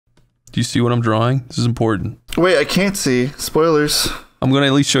Do you see what I'm drawing? This is important. Wait, I can't see. Spoilers. I'm going to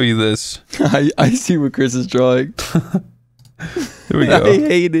at least show you this. I see what Chris is drawing. There we go. I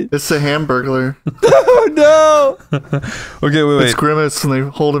hate it. It's the Hamburglar. Oh no! Okay, wait. It's Grimace, and they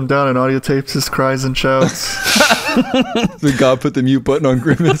hold him down and audio tapes his cries and shouts. The God put the mute button on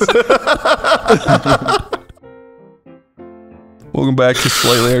Grimace. Welcome back to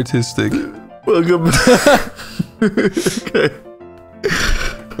Slightly Artistic. Welcome back. Okay.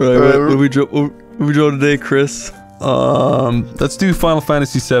 Right, what do we draw today, Chris? Let's do Final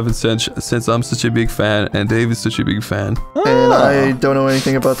Fantasy VII since I'm such a big fan and Dave is such a big fan. And I don't know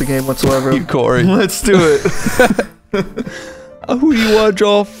anything about the game whatsoever. You, Corey. Let's do it. Who do you want to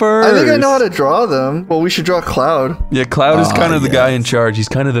draw first? I think I know how to draw them. Well, we should draw Cloud. Yeah, Cloud is kind of the guy in charge. He's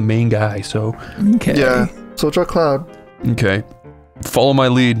kind of the main guy, so... Okay. Yeah, so we'll draw Cloud. Okay. Follow my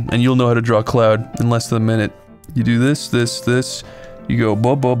lead, and you'll know how to draw Cloud in less than a minute. You do this, this, this. You go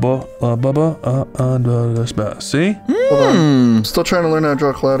see? Hold on. Still trying to learn how to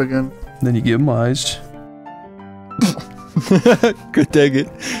draw Cloud again. Then you give him eyes. Good dang it.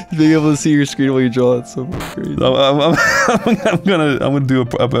 Being able to see your screen while you draw it's so crazy. I'm gonna do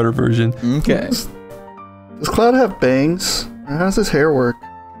a better version. Okay. Does Cloud have bangs? Or how does his hair work?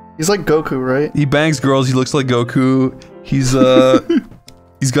 He's like Goku, right? He bangs girls, he looks like Goku. He's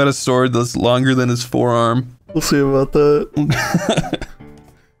he's got a sword that's longer than his forearm. We'll see about that.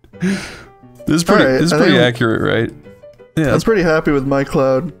 This is pretty accurate, right? Yeah. I'm pretty happy with my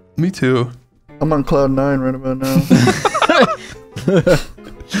Cloud. Me too. I'm on Cloud 9 right about now.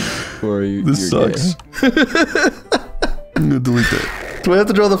 Corey, this sucks. I'm gonna delete that. Do I have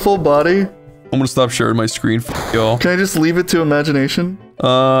to draw the full body? I'm gonna stop sharing my screen for y'all. Can I just leave it to imagination?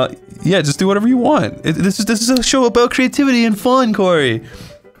 Yeah, just do whatever you want. This is a show about creativity and fun, Corey.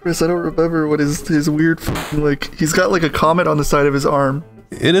 Chris, I don't remember what his weird like. He's got like a comet on the side of his arm.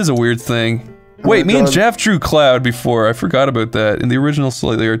 It is a weird thing. Oh Wait, me and God. Jeff drew Cloud before. I forgot about that in the original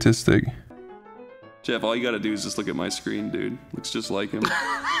Slightly Artistic. Jeff, all you gotta do is just look at my screen, dude. Looks just like him.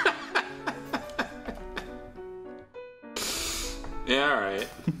 Yeah, alright.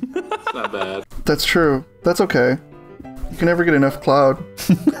 It's not bad. That's true. That's okay. You can never get enough Cloud.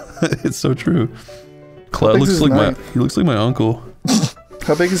 It's so true. Cloud looks like he looks like my uncle.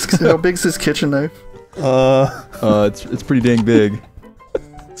 How big's his kitchen knife? It's pretty dang big.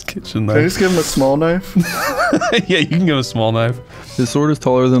 His kitchen Can I knife. just give him a small knife? Yeah, you can give him a small knife. His sword is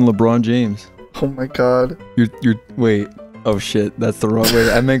taller than LeBron James. Oh my God. Wait. Oh shit, that's the wrong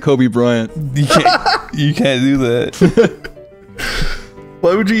way. I meant Kobe Bryant. You can't do that.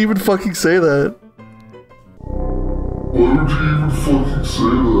 Why would you even fucking say that? Why would you even fucking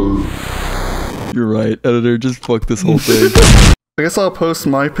say that? You're right, editor, just fuck this whole thing. I guess I'll post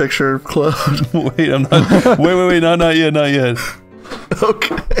my picture of Cloud. Wait, I'm not. Wait, not yet, not yet.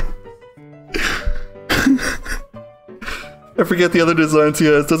 Okay. I forget the other designs he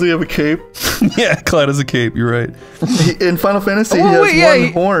has. Does he have a cape? Yeah, Cloud has a cape. You're right. In Final Fantasy, he has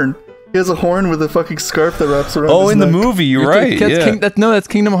one horn. He has a horn with a fucking scarf that wraps around his Oh, in neck. the movie, you're right. Yeah. That's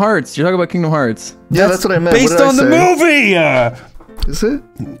Kingdom Hearts. You're talking about Kingdom Hearts. Yeah, that's what I meant. Based on the movie. Is it?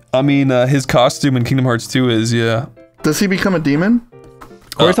 I mean, his costume in Kingdom Hearts 2 is, yeah. Does he become a demon?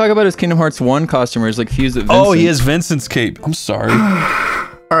 Or we're talking about his Kingdom Hearts 1 costume where he's like fused at Vincent. Oh, he has Vincent's cape. I'm sorry.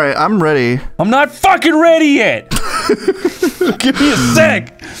 Alright, I'm ready. I'm not fucking ready yet. Give me a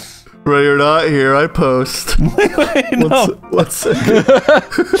sec. Ready or not, here I post. Wait, no. One second.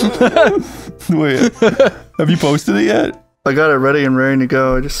 Wait, have you posted it yet? I got it ready and raring to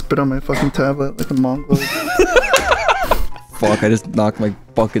go. I just spit on my fucking tablet like a Mongol. Fuck, I just knocked my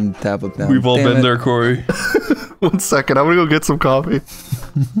fucking tablet down. We've all Damn been it. there, Corey. 1 second, I'm gonna go get some coffee.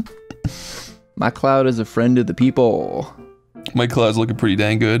 My Cloud is a friend of the people. My Cloud's looking pretty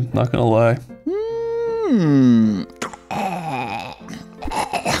dang good, not gonna lie.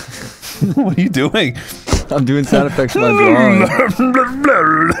 What are you doing? I'm doing sound effects when I'm drawing. Are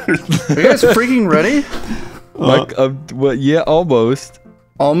you guys freaking ready? Yeah, almost.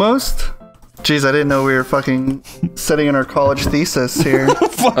 Almost? Jeez, I didn't know we were fucking setting in our college thesis here.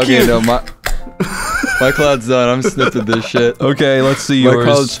 Fuck Okay, you. no, my Cloud's done. I'm snipping this shit. Okay, let's see My yours.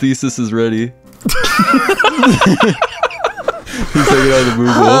 college thesis is ready. He's taking out the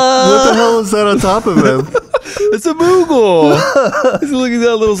Moogle. What the hell is that on top of him? It's a Moogle! He's looking at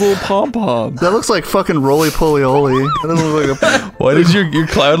that little pom-pom. That looks like fucking roly-poly-oly. That doesn't look like a... Why did your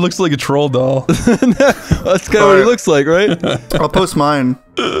Cloud looks like a troll doll? That's kind of what he looks like, right? I'll post mine.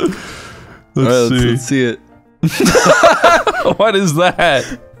 Let's see it. What is that?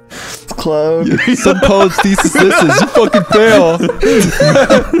 It's Cloud. Some college thesis this is. You fucking fail.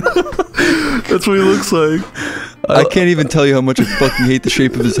 That's what he looks like. I can't even tell you how much I fucking hate the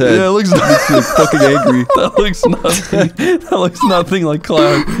shape of his head. Yeah, it looks makes me fucking angry. That looks nothing. That looks nothing like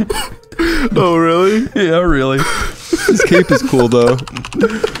Cloud. Oh, really? Yeah, really. His cape is cool though.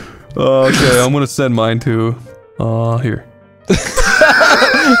 Okay, I'm gonna send mine to. Here.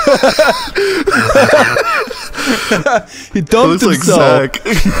 He dumped himself. Like Zach.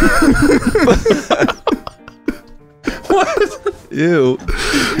 What? Ew.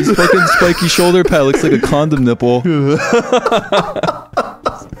 His fucking spiky shoulder pad looks like a condom nipple.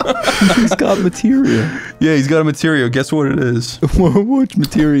 He's got materia. Yeah, he's got a material. Guess what it is? Which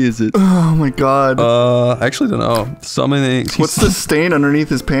materia is it? Oh my god. I actually don't know. Summoning. What's the stain underneath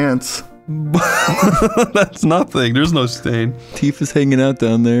his pants? That's nothing. There's no stain. Tifa's hanging out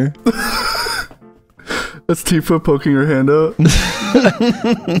down there. That's Tifa poking her hand out.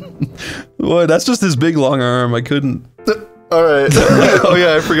 What? That's just his big long arm. I couldn't. Alright. Oh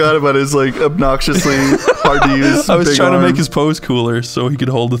yeah, I forgot about his like obnoxiously hard to use. I was big trying arm. to make his pose cooler so he could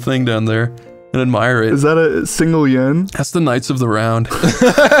hold the thing down there and admire it. Is that a single yen? That's the Knights of the Round.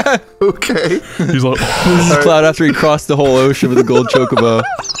 Okay. He's like, This is Cloud after he crossed the whole ocean with a gold chocobo.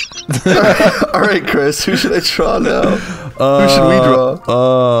 Alright, Chris, who should I draw now? Who should we draw?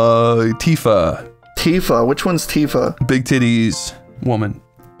 Tifa. Tifa. Which one's Tifa? Big titties woman.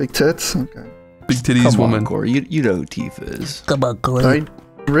 Big tits? Okay. Big titties Come woman. on, Corey. You know who Tifa is. Come on, I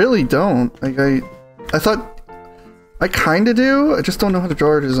really don't. Like I thought I kinda do. I just don't know how to draw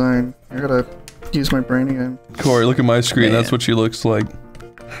her design. I gotta use my brain again. Corey, look at my screen. Man. That's what she looks like.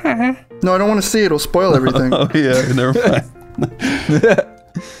 No, I don't want to see it. It'll spoil everything. Oh yeah, never mind.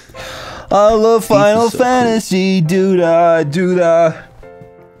 I love Final Fantasy, doo-da, doo-da.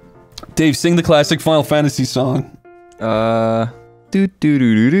 Dave, sing the classic Final Fantasy song. Yes!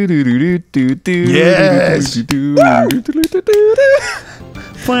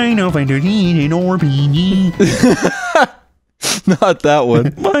 Final Fantasy an RPG. Not that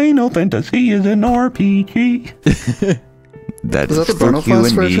one. Final Fantasy is an RPG. That Is that the Bruno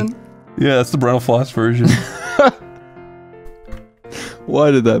Floss version? Yeah, that's the Bruno Floss version.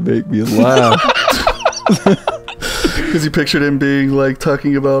 Why did that make me laugh? Because you pictured him being like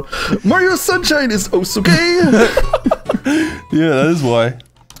talking about Mario Sunshine is oh so gay. Yeah, that is why.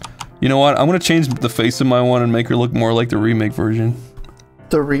 You know what? I'm gonna change the face of my one and make her look more like the remake version.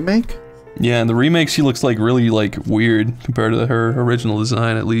 The remake? Yeah, in the remake she looks like really like weird compared to her original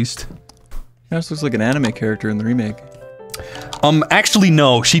design at least. She just looks like an anime character in the remake. Actually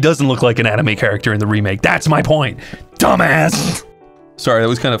no, she doesn't look like an anime character in the remake. That's my point. Dumbass! Sorry, that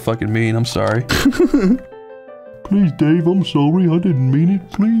was kind of fucking mean. I'm sorry. Please, Dave, I'm sorry. I didn't mean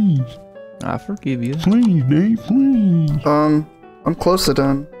it. Please. I forgive you. Please, Dave, please. I'm close to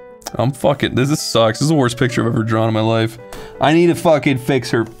done. I'm fucking. This sucks. This is the worst picture I've ever drawn in my life. I need to fucking fix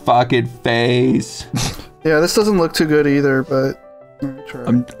her fucking face. Yeah, this doesn't look too good either, but try.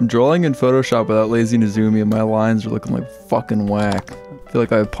 I'm drawing in Photoshop without lazy Nezumi and my lines are looking like fucking whack. I feel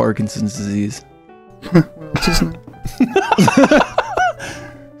like I have Parkinson's disease. Well, it's just not-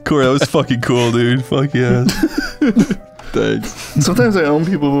 Corey, that was fucking cool, dude. Fuck yeah. Thanks. Sometimes I own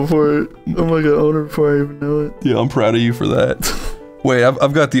people before I'm like an owner before I even know it. Yeah, I'm proud of you for that. Wait,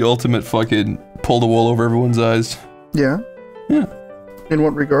 I've got the ultimate fucking pull the wool over everyone's eyes. Yeah? Yeah. In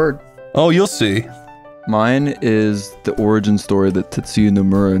what regard? Oh, you'll see. Mine is the origin story that Tetsuya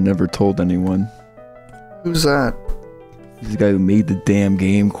Nomura never told anyone. Who's that? He's the guy who made the damn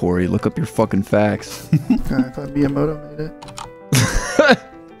game, Corey. Look up your fucking facts. I thought Miyamoto made it.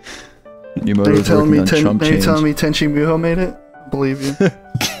 Are you Miyamoto's telling me working on chump change. Tenchi Muho made it? I believe you. I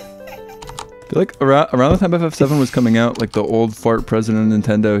feel like around the time FF7 was coming out, like the old fart president of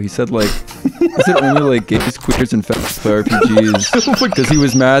Nintendo, he said only like gays, queers, and fats play RPGs because he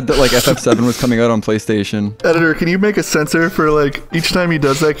was mad that like FF7 was coming out on PlayStation. Editor, can you make a sensor for like each time he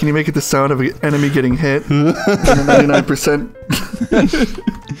does that? Can you make it the sound of an enemy getting hit? And a 99%.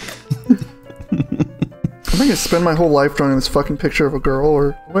 I'm gonna spend my whole life drawing this fucking picture of a girl,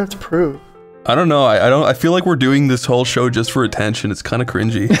 or what do I have to prove? I don't know. I feel like we're doing this whole show just for attention. It's kind of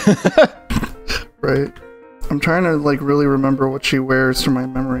cringy. Right. I'm trying to like really remember what she wears from my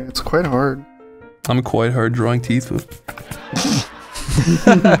memory. It's quite hard. I'm quite hard drawing teeth with.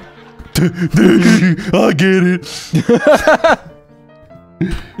 I get it.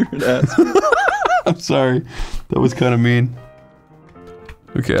 You're an ass. I'm sorry. That was kind of mean.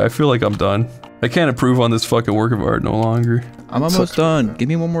 Okay, I feel like I'm done. I can't improve on this fucking work of art no longer. I'm almost done. Give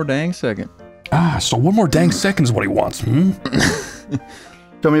me one more dang second. Ah, so one more dang second is what he wants, hmm? Do you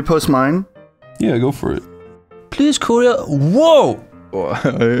want me to post mine? Yeah, go for it. Please, Korea. Whoa! Oh,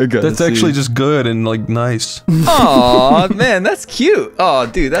 I gotta That's actually just good and like nice. Aw, man, that's cute. Oh,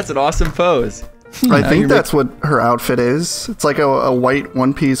 dude, that's an awesome pose. I think that's what her outfit is. It's like a white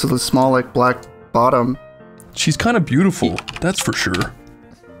one piece with a small like black bottom. She's kind of beautiful, that's for sure.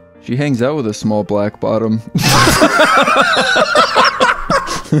 She hangs out with a small black bottom.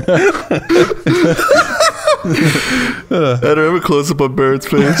 I don't have a close up on Barrett's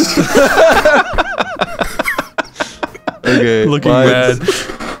face. Okay, Looking mine's-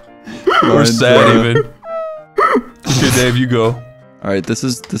 bad. Or sad even. Okay, Dave, you go. All right, this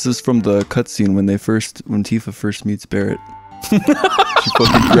is from the cutscene when Tifa first meets Barrett. She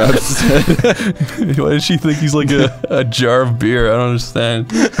fucking grabs his head. Why does she think he's like a jar of beer? I don't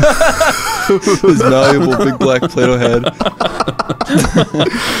understand. His valuable big black Play-Doh head.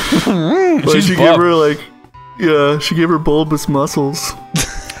 But she gave her like, yeah, she gave her bulbous muscles.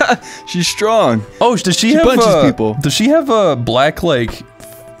 She's strong. Oh, does she have punches people. Does she have black like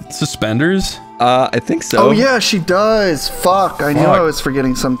suspenders? I think so. Oh yeah, she does. Fuck, I knew I was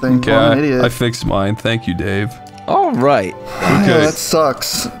forgetting something. Okay, I'm an idiot. I fixed mine. Thank you, Dave. All right. Yeah, that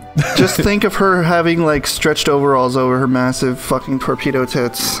sucks. Just think of her having like stretched overalls over her massive fucking torpedo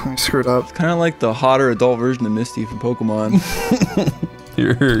tits. I screwed up. Kind of like the hotter adult version of Misty from Pokemon.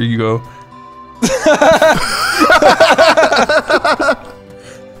 Here you go.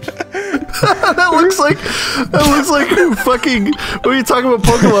 that looks like fucking. When you talk about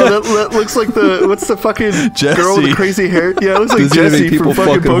Pokemon, that looks like what's the fucking girl with the crazy hair? Yeah, it looks like Jessie from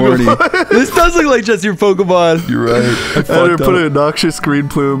fucking Pokemon. This does look like Jessie from Pokemon. You're right. I had her put a noxious green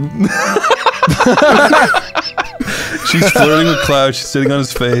plume. She's flirting with Cloud. She's sitting on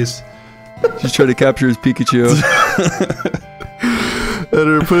his face. She's trying to capture his Pikachu. And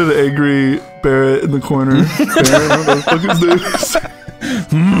her put an angry Barrett in the corner. Barrett, I don't know what the fuck his name is.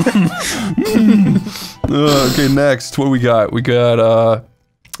 Okay, next. What we got? We got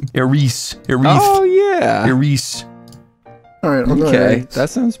Eris. Oh yeah. Eris. Alright, okay. That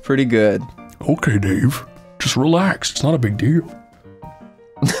sounds pretty good. Okay, Dave. Just relax. It's not a big deal.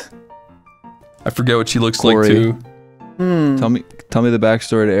 I forget what she looks Corey. like too. Tell me the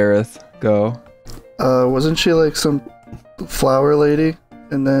backstory to Aerith. Go. Wasn't she like some flower lady?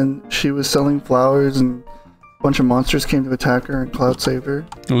 And then she was selling flowers and a bunch of monsters came to attack her and Cloud saved her.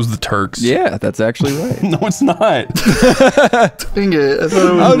 It was the Turks. Yeah, that's actually right. No, it's not. Dang it. I thought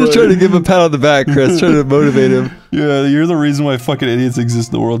it was I was just trying to give him a pat on the back, Chris, trying to motivate him. Yeah, you're the reason why fucking idiots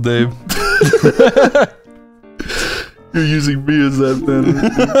exist in the world, Dave. You're using me as that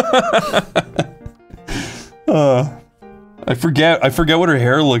then. I forget what her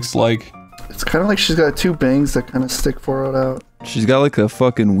hair looks like. It's kind of like she's got two bangs that kind of stick forward out. She's got like a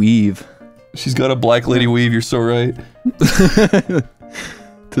fucking weave. She's got a black lady weave, you're so right.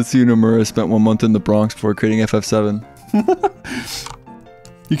 Tetsuya Nomura spent 1 month in the Bronx before creating FF7.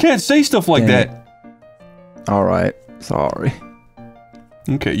 You can't say stuff like that. Alright, sorry.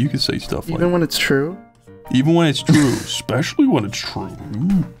 Okay, you can say stuff like Even when it's true? Even when it's true, especially when it's true.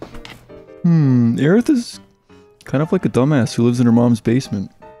 Aerith is kind of like a dumbass who lives in her mom's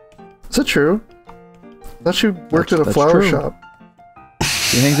basement. Is it true? I thought she worked at a That's flower true. shop.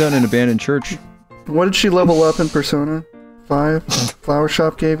 She hangs out in an abandoned church. What did she level up in Persona 5? Flower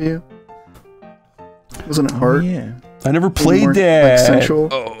shop gave you? Wasn't it hard? Yeah. I never played More, that. Like sensual?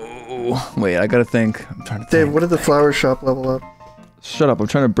 Oh, wait, I gotta think. I'm trying to think. Dave, what did the flower shop level up? Shut up, I'm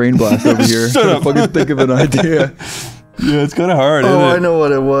trying to brain blast over here. Shut up. Fucking think of an idea. Yeah, it's kind of hard, Oh, I isn't it? know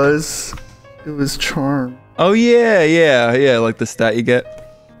what it was. It was charm. Oh yeah, like the stat you get.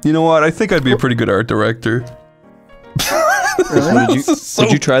 You know what? I think I'd be a pretty good art director. Really?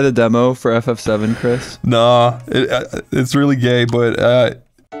 Did you try the demo for FF7, Chris? Nah, it's really gay, but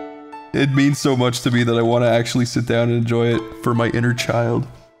it means so much to me that I want to actually sit down and enjoy it for my inner child.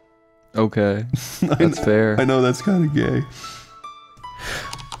 Okay, that's fair. I know that's kind of gay.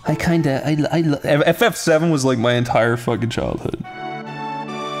 I FF7 was like my entire fucking childhood.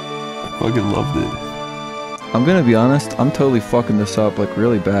 I fucking loved it. I'm gonna be honest, I'm totally fucking this up like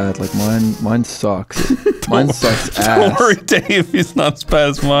really bad. Like mine sucks. Mine sucks ass. Don't worry, Dave. It's not as bad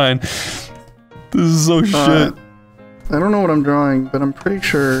as mine. This is so shit. I don't know what I'm drawing, but I'm pretty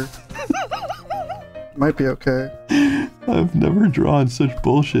sure it might be okay. I've never drawn such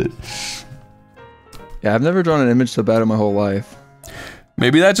bullshit. Yeah, I've never drawn an image so bad in my whole life.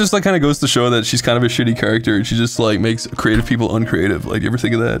 Maybe that just like kind of goes to show that she's kind of a shitty character and she just like makes creative people uncreative. Like, you ever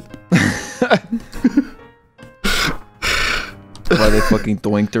think of that? Why they fucking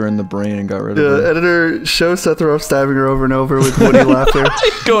doinked her in the brain and got rid of Yeah, her. editor, show Seth Roth stabbing her over and over with witty laughter.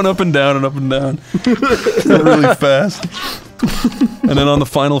 Going up and down and up and down. Really fast. And then on the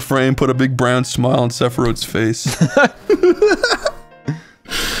final frame, put a big brown smile on Sephiroth's face.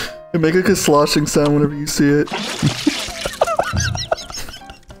 And make like a sloshing sound whenever you see it.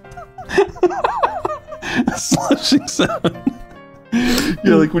 sloshing sound.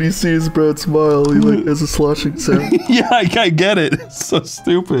 Yeah, like when you see his bro smile, he like has a sloshing sound. Yeah, I get it. It's so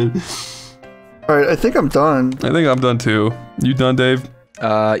stupid. Alright, I think I'm done. I think I'm done too. You done, Dave?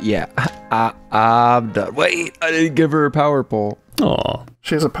 Yeah. I'm done. Wait, I didn't give her a power pole. Aw.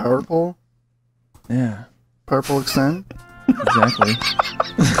 She has a power pole? Yeah. Power pole extend? Exactly.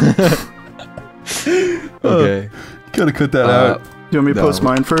 Okay. Gotta cut that out. You want me to post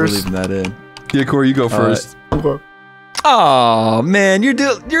mine first? We're leaving that in. Yeah, Corey, you go first. Okay. Oh man, you're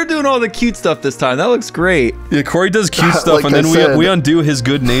doing all the cute stuff this time. That looks great. Yeah, Corey does cute stuff, Like and I then said. we undo his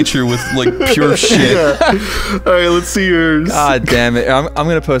good nature with like pure shit. Yeah. Alright, let's see yours. God damn it! I'm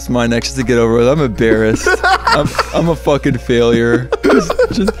gonna post mine next just to get over with. I'm embarrassed. I'm a fucking failure.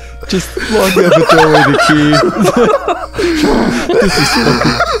 Just log in and throw away the key. This is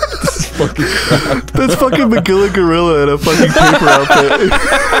fucking crap. That's fucking Magilla Gorilla in a fucking paper outfit.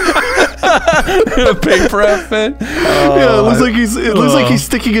 In a paper outfit. Yeah, it looks like he's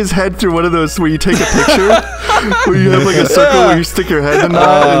sticking his head through one of those where you take a picture, where you have like a circle where you stick your head in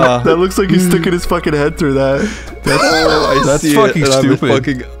that. And that looks like he's sticking his fucking head through that. That's see fucking it,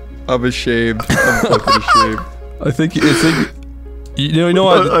 stupid. I'm ashamed. I'm fucking ashamed. I think you know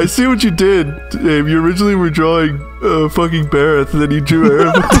what? I see what you did, Dave. You originally were drawing fucking Barrett, and then you drew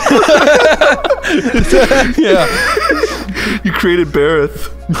Aaron. Yeah. You created Barrett.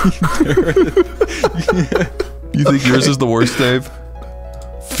 You think yours is the worst, Dave?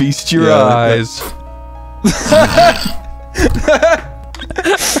 Feast your eyes.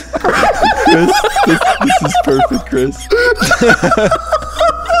 Chris, this is perfect, Chris.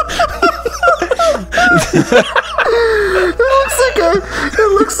 It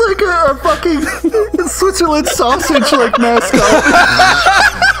looks like a fucking Switzerland sausage like mascot.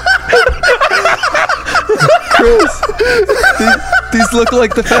 Chris, these look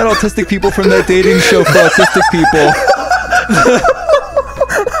like the fat autistic people from that dating show for autistic people.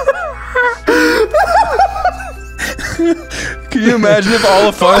 Can you imagine if all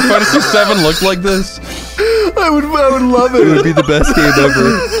of Final Fantasy VII looked like this? I would love it. It would be the best game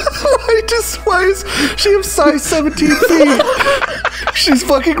ever. Why is she of size 17 feet? She's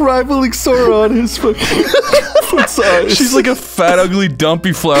fucking rivaling Sora on his fucking foot size. She's like a fat, ugly,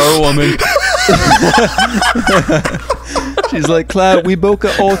 dumpy flower woman. She's like, Cloud, we both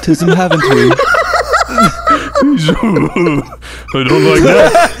got autism, haven't we? I don't like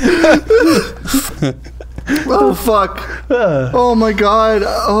that. Oh fuck. Oh my god.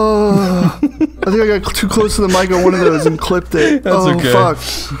 Oh. I think I got too close to the mic on one of those and clipped it. That's okay. Fuck.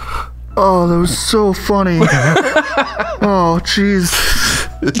 Oh, that was so funny. Oh, jeez.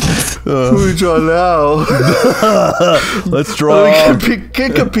 Who we draw now? Let's draw.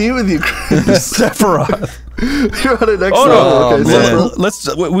 Can't compete with you, Chris. Sephiroth. You're on an next Oh no! level. Okay, Let's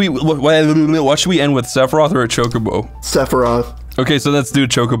what should we end with? Sephiroth or a Chocobo? Sephiroth. Okay, so let's do a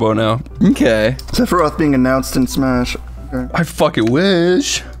Chocobo now. Okay. Sephiroth being announced in Smash. Okay. I fucking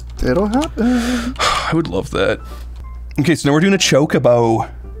wish. It'll happen. I would love that. Okay, so now we're doing a Chocobo.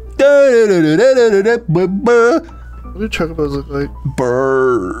 What do chocobos look like?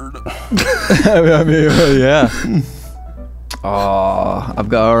 Bird. I mean, yeah. Oh,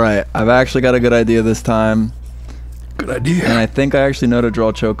 alright. I've actually got a good idea this time. Good idea. And I think I actually know to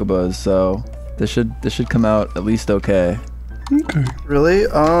draw chocobos, so this should come out at least okay. Okay. Really?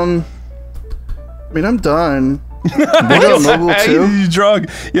 I mean, I'm done. Mogul too? You draw a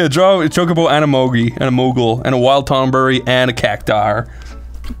Chocobo and a Mogi, and a Mogul, and a Wild Tonberry, and a Cactar.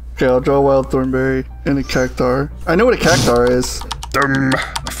 Okay, I'll draw a Wild Thornberry and a Cactar. I know what a Cactar is.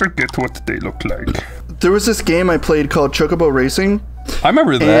 I forget what they look like. There was this game I played called Chocobo Racing. I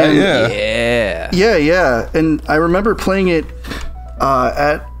remember that, yeah. Yeah. And I remember playing it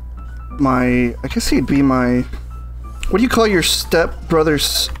at my, I guess he'd be my, what do you call your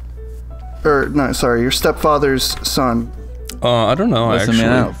stepbrother's, or no, sorry, your stepfather's son? I don't know, Listen, actually.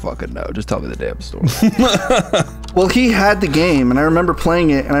 man, I don't fucking know. Just tell me the damn story. Well, he had the game, and I remember playing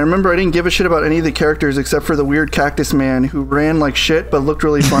it, and I remember I didn't give a shit about any of the characters except for the weird cactus man who ran like shit but looked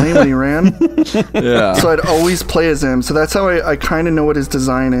really funny when he ran. Yeah. So I'd always play as him, so that's how I kind of know what his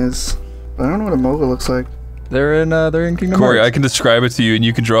design is. But I don't know what a Mogul looks like. They're in Kingdom Corey, Hearts. I can describe it to you, and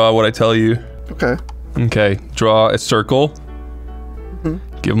you can draw what I tell you. Okay. Okay, draw a circle.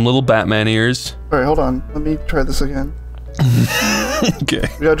 Give him little Batman ears. Alright, hold on. Let me try this again. Okay.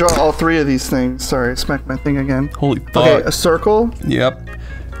 We gotta draw all three of these things. Sorry, smacked my thing again. Holy fuck. Okay, a circle. Yep.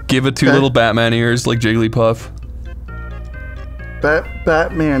 Give it two little Batman ears, like Jigglypuff.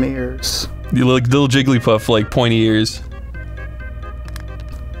 Batman ears. You look little Jigglypuff, like pointy ears.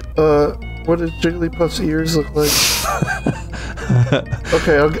 What does Jigglypuff's ears look like?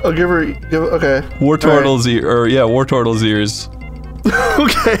 Okay, I'll give her. Okay. War turtle's War turtle's ears.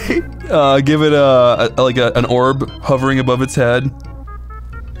 Okay. Give it an orb hovering above its head.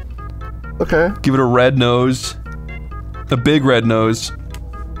 Okay. Give it a red nose. A big red nose.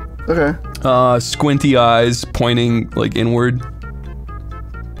 Okay. Squinty eyes pointing like inward.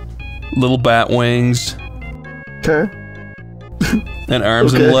 Little bat wings. Okay. And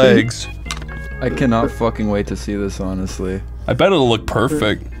arms and legs. I cannot fucking wait to see this, honestly. I bet it'll look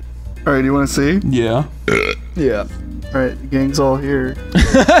perfect. Alright, you wanna see? Yeah. Yeah. Alright, the gang's all here.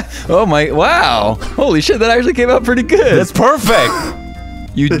 Oh my, wow. Holy shit, that actually came out pretty good. That's perfect!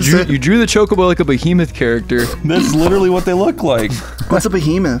 You drew the chocobo like a behemoth character. That's literally what they look like. What's a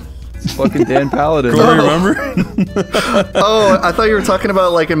behemoth? Fucking Dan Paladin. Corey, remember? Oh, I thought you were talking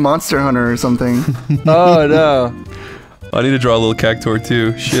about like in Monster Hunter or something. Oh no. I need to draw a little Cactuar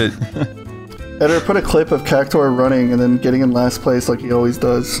too. Shit. Editor, put a clip of Cactuar running and then getting in last place like he always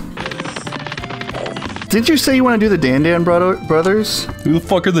does. Didn't you say you want to do the Dan brothers? Who the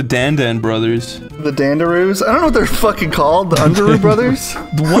fuck are the Dan brothers? The Dandaroos? I don't know what they're fucking called. The Underoo brothers?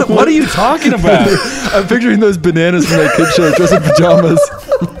 What are you talking about? I'm picturing those bananas from that kid show dressed in pajamas.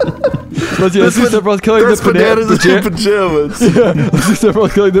 Let's see several killing the bananas in pajamas. Yeah, let's see several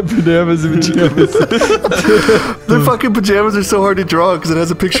killing the bananas in pajamas. Their fucking pajamas are so hard to draw because it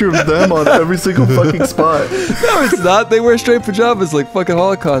has a picture of them on every single fucking spot. No, it's not. They wear straight pajamas like fucking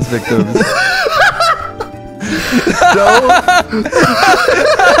Holocaust victims. No.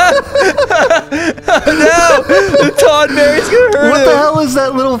 No! The Todd Mary's gonna hurt What him. the hell is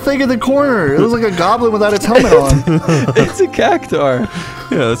that little thing in the corner? It looks like a goblin without its helmet on. It's a cactuar.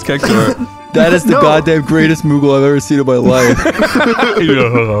 Yeah, that's Cactuar. That is the goddamn greatest Moogle I've ever seen in my life.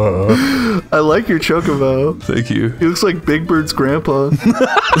 I like your chocobo. Thank you. He looks like Big Bird's grandpa.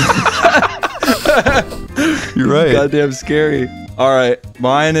 You're right. Goddamn scary. Alright,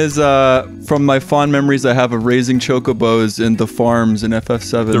 mine is from my fond memories I have of raising chocobos in the farms in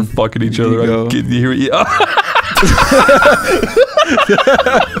FF7. They're fucking each other. Go. You hear it?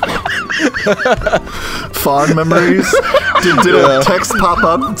 Fond memories? Did a text pop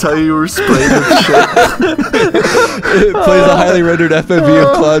up and tell you were sprayed with shit? It plays a highly rendered FMV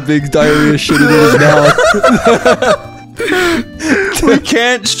of Claude Big's diarrhea shitting in his mouth. We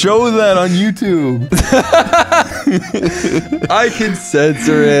can't show that on YouTube. I can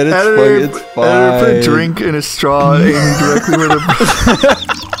censor it. It's fine. Editor, put a drink in a straw aiming directly where the...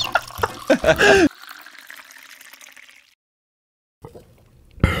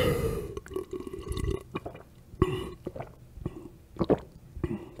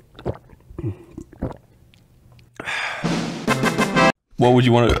 What would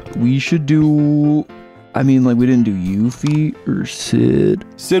you want to... We should do... I mean, like, we didn't do Yuffie or Sid.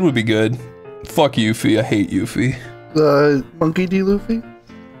 Sid would be good. Fuck Yuffie. I hate Yuffie. Monkey D. Luffy?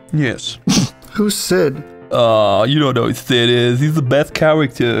 Yes. Who's Sid? You don't know who Sid is. He's the best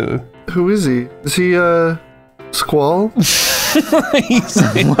character. Who is he? Is he, Squall?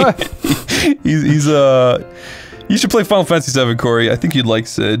 He's you should play Final Fantasy VII, Corey. I think you'd like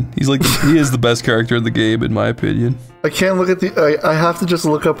Sid. He is the best character in the game, in my opinion. I can't look at the... I have to just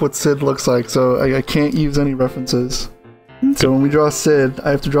look up what Sid looks like, so I can't use any references. So when we draw Sid, I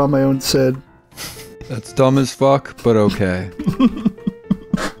have to draw my own Sid. That's dumb as fuck, but okay.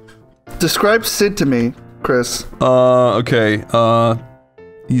 Describe Sid to me, Chris. Okay.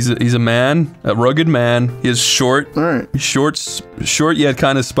 He's a man, a rugged man. He is short. Alright. Short yet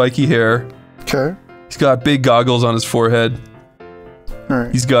kind of spiky hair. Okay. He's got big goggles on his forehead.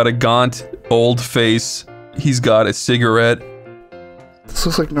 Alright. He's got a gaunt, old face. He's got a cigarette. This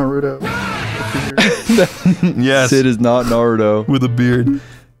looks like Naruto. Yes. Sid is not Naruto. With a beard.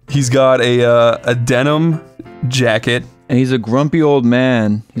 He's got a denim jacket. And he's a grumpy old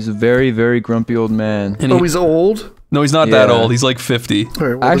man. He's a very, very grumpy old man. And he's old? No, he's not that old. He's like 50.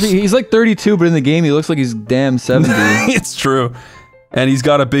 Right, well, actually, he's like 32, but in the game, he looks like he's damn 70. It's true. And he's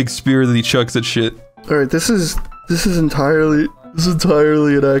got a big spear that he chucks at shit. Alright, this is entirely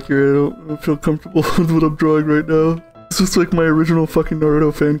inaccurate. I don't feel comfortable with what I'm drawing right now. This looks like my original fucking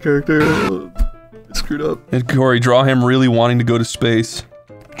Naruto fan character. I screwed up. And Corey, draw him really wanting to go to space.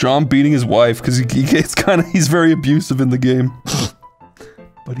 Draw him beating his wife, because he's very abusive in the game.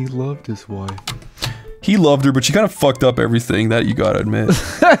 But he loved his wife. He loved her, but she kind of fucked up everything, that you gotta admit.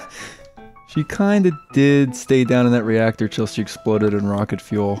 She kind of did stay down in that reactor till she exploded in rocket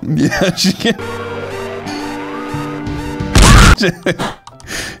fuel. Yeah,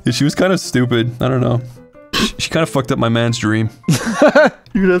 yeah, she was kind of stupid. I don't know. She kind of fucked up my man's dream.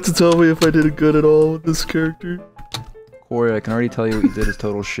 You're gonna have to tell me if I did it good at all with this character. Corey, I can already tell you what you did is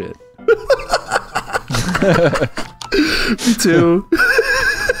total shit. Me too.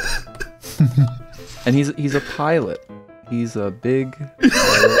 And he's a pilot. He's a big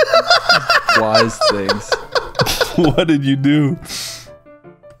pilot. Wise things. What did you do?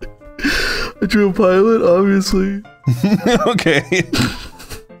 I drew a pilot, obviously. Okay.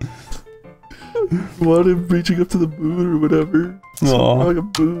 Want him reaching up to the moon or whatever. Aw. Like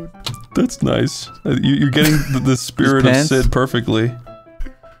a moon. That's nice. You're getting the spirit of Sid perfectly.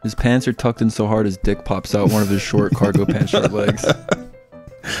 His pants are tucked in so hard his dick pops out one of his short cargo pants short legs.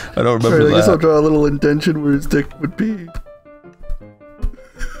 I don't remember Alright, that. I guess I'll draw a little indentation where his dick would be.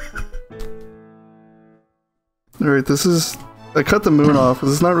 Alright, this is... I cut the moon off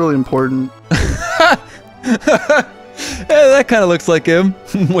because it's not really important. Yeah, that kind of looks like him.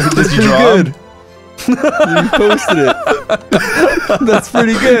 Wait, did you draw him? You posted it. That's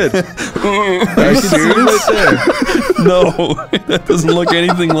pretty good. Are you serious? Right there. No, that doesn't look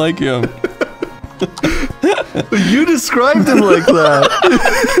anything like him. You described him like that.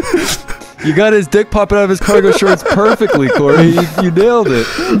 You got his dick popping out of his cargo shorts perfectly, Corey. You nailed it.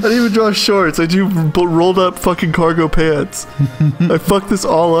 I didn't even draw shorts. I drew rolled up fucking cargo pants. I fucked this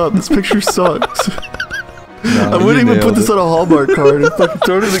all up. This picture sucks. No, I wouldn't even put this on a Hallmark card and fucking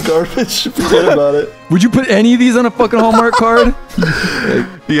throw it in the garbage. Forget about it. Would you put any of these on a fucking Hallmark card?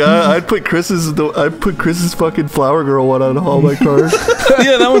 Yeah, I'd put Chris's fucking flower girl one on a Hallmark card.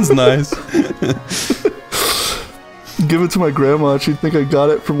 Yeah, that one's nice. Give it to my grandma. She'd think I got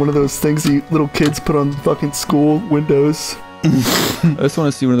it from one of those things you little kids put on fucking school windows. I just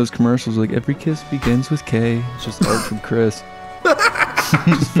want to see one of those commercials like every kiss begins with K. It's just art from Chris.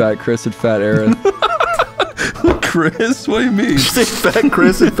 Just Fat Chris and Fat Aaron. Chris? What do you mean? Did you say Fat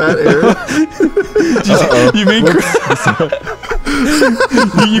Chris and Fat Aaron? You mean Chris?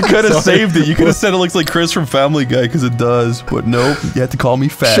 You could have saved it. You could have said it looks like Chris from Family Guy because it does. But nope, you had to call me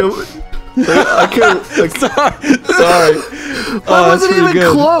fat. I can't. Sorry. I wasn't even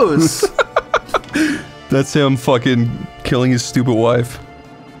close. That's him fucking killing his stupid wife.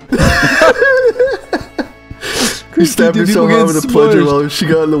 He stabbed her so hard with a plunger while she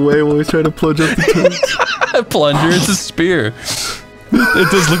got in the way while he was trying to plunge up the tubes. A plunger? It's a spear.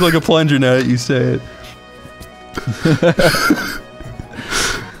 It does look like a plunger now that you say it.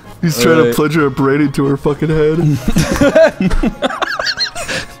 He's trying to plunge a brain into her fucking head.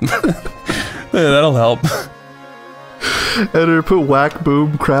 Yeah, that'll help. And her put whack,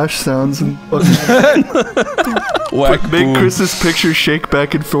 boom, crash sounds and fucking Whack, make boom. Chris's picture shake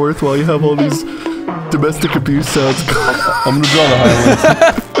back and forth while you have all these domestic abuse sounds. I'm gonna draw the highlights.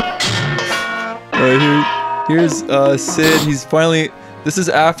 Alright, here's Sid. He's finally... This is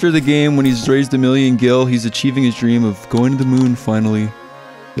after the game when he's raised 1,000,000 gil. He's achieving his dream of going to the moon finally.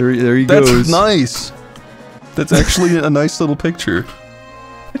 There he goes. That's nice. That's actually a nice little picture.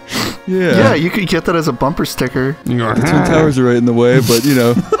 Yeah, you could get that as a bumper sticker. The Twin Towers are right in the way, but you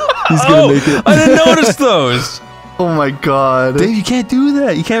know, he's gonna make it. I didn't notice those. Oh my god. Dave, you can't do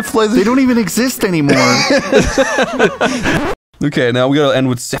that. You can't fly the... They don't even exist anymore. Okay, now we gotta end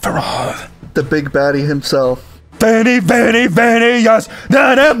with Sephiroth. The big baddie himself. Fanny, yes.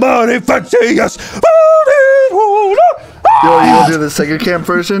 Body, fancy, yes. Yo, you gonna do the second camp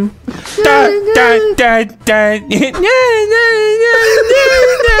version? How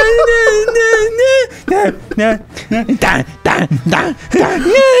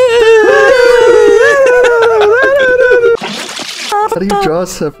do you draw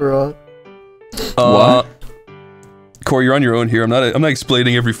Sephiroth? What? Corey, you're on your own here. I'm not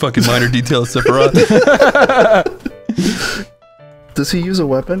explaining every fucking minor detail of Sephiroth. Does he use a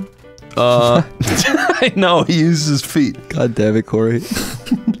weapon? I know, he uses his feet. God damn it, Corey.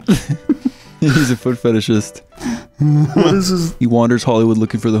 He's a foot fetishist. What is his... He wanders Hollywood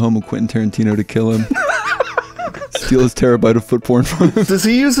looking for the home of Quentin Tarantino to kill him. Steal his terabyte of foot porn from him. Does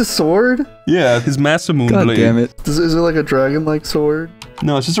he use a sword? Yeah, his Masamune God blade. damn it. Is it like a dragon-like sword?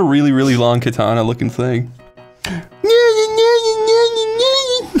 No, it's just a really, really long katana looking thing.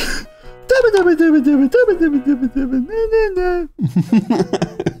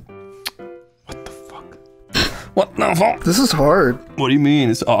 What the fuck? This is hard. What do you mean?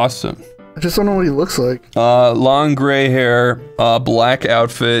 It's awesome. I just don't know what he looks like. Long gray hair, black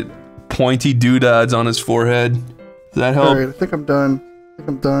outfit, pointy doodads on his forehead. Does that help? Alright, I think I'm done.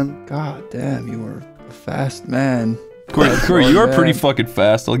 God damn, you are a fast man. Corey, you are pretty fucking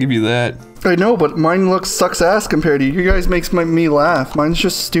fast. I'll give you that. I know, but mine sucks ass compared to you. You guys makes me laugh. Mine's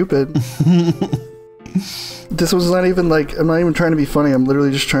just stupid. This was not even like, I'm not even trying to be funny. I'm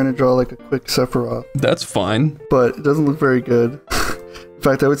literally just trying to draw like a quick Sephiroth. That's fine. But it doesn't look very good. In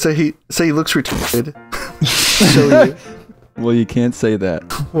fact, I would say he looks retarded. Show you. Well, you can't say that.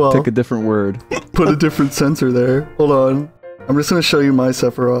 Well, Pick a different word. put a different sensor there. Hold on. I'm just gonna show you my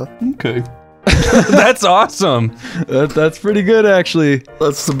Sephiroth. Okay. That's awesome. That's pretty good, actually.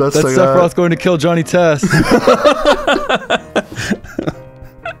 That's the best That's I Sephiroth got. going to kill Johnny Test.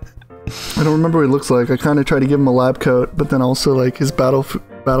 I don't remember what he looks like. I kind of tried to give him a lab coat, but then also like his battle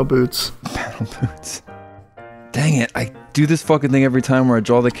boots. Battle boots. Dang it! I do this fucking thing every time where I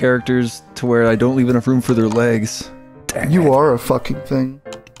draw the characters to where I don't leave enough room for their legs. Dang You it. are a fucking thing.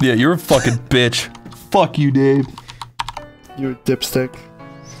 Yeah, you're a fucking bitch. Fuck you, Dave. You're a dipstick.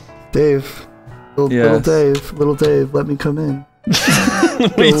 Dave. Little Yes. Little Dave, let me come in.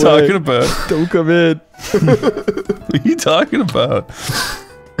 What are you talking about? Don't come in. What are you talking about?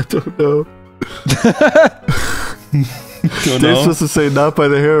 I don't know. Don't Dave's know. supposed to say not by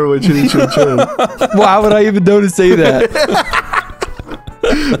the hair when chinny chin chin. Why would I even know to say that?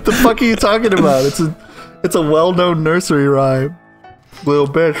 What the fuck are you talking about? It's a well-known nursery rhyme. Little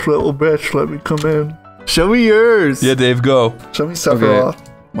bitch, let me come in. Show me yours. Yeah, Dave, go. Show me Sephiroth.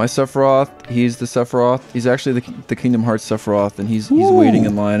 My Sephiroth, he's the Sephiroth. He's actually the Kingdom Hearts Sephiroth, and he's waiting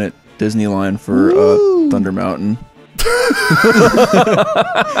in line at Disneyland for Thunder Mountain.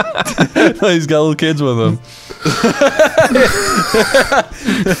 He's got little kids with him.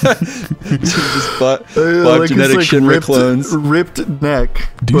 Just bought Like genetic his, Shinra clones. ripped neck.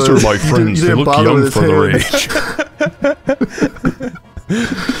 These but are my you friends. They didn't look bother young with for his their hands. age.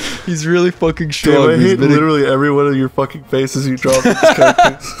 He's really fucking Dave, strong. I hate literally every one of your fucking faces you draw for these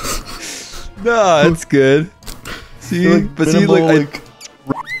characters. Nah, it's good. See, Like but see, minimal, like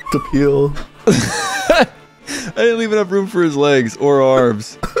appeal. I didn't leave enough room for his legs or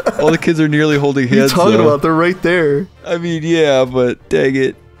arms. All the kids are nearly holding What are you hands. talking though. about? They're right there. I mean, yeah, but dang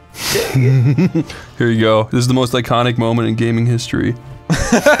it. Here you go. This is the most iconic moment in gaming history.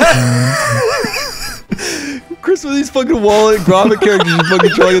 Chris with these fucking wallet grommet characters you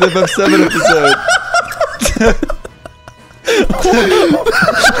fucking drawing in the FF7 episode.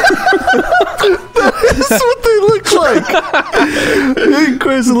 This is what they look like. Hey,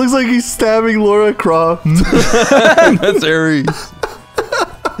 Chris, it looks like he's stabbing Laura Croft. That's Ares.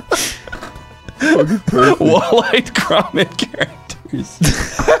 Wall-eyed Gromit characters.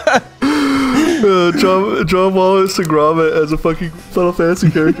 John Wallace and Gromit as a fucking Final Fantasy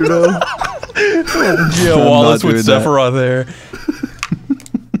character now. Yeah, Wallace with Sephiroth there.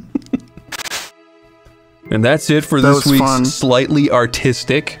 And that's it for this was week's fun. Slightly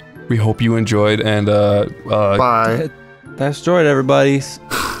Artistic. We hope you enjoyed, and Bye. That's joy, everybody. Bye.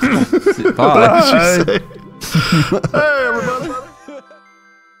 What did she say? Hey, everybody.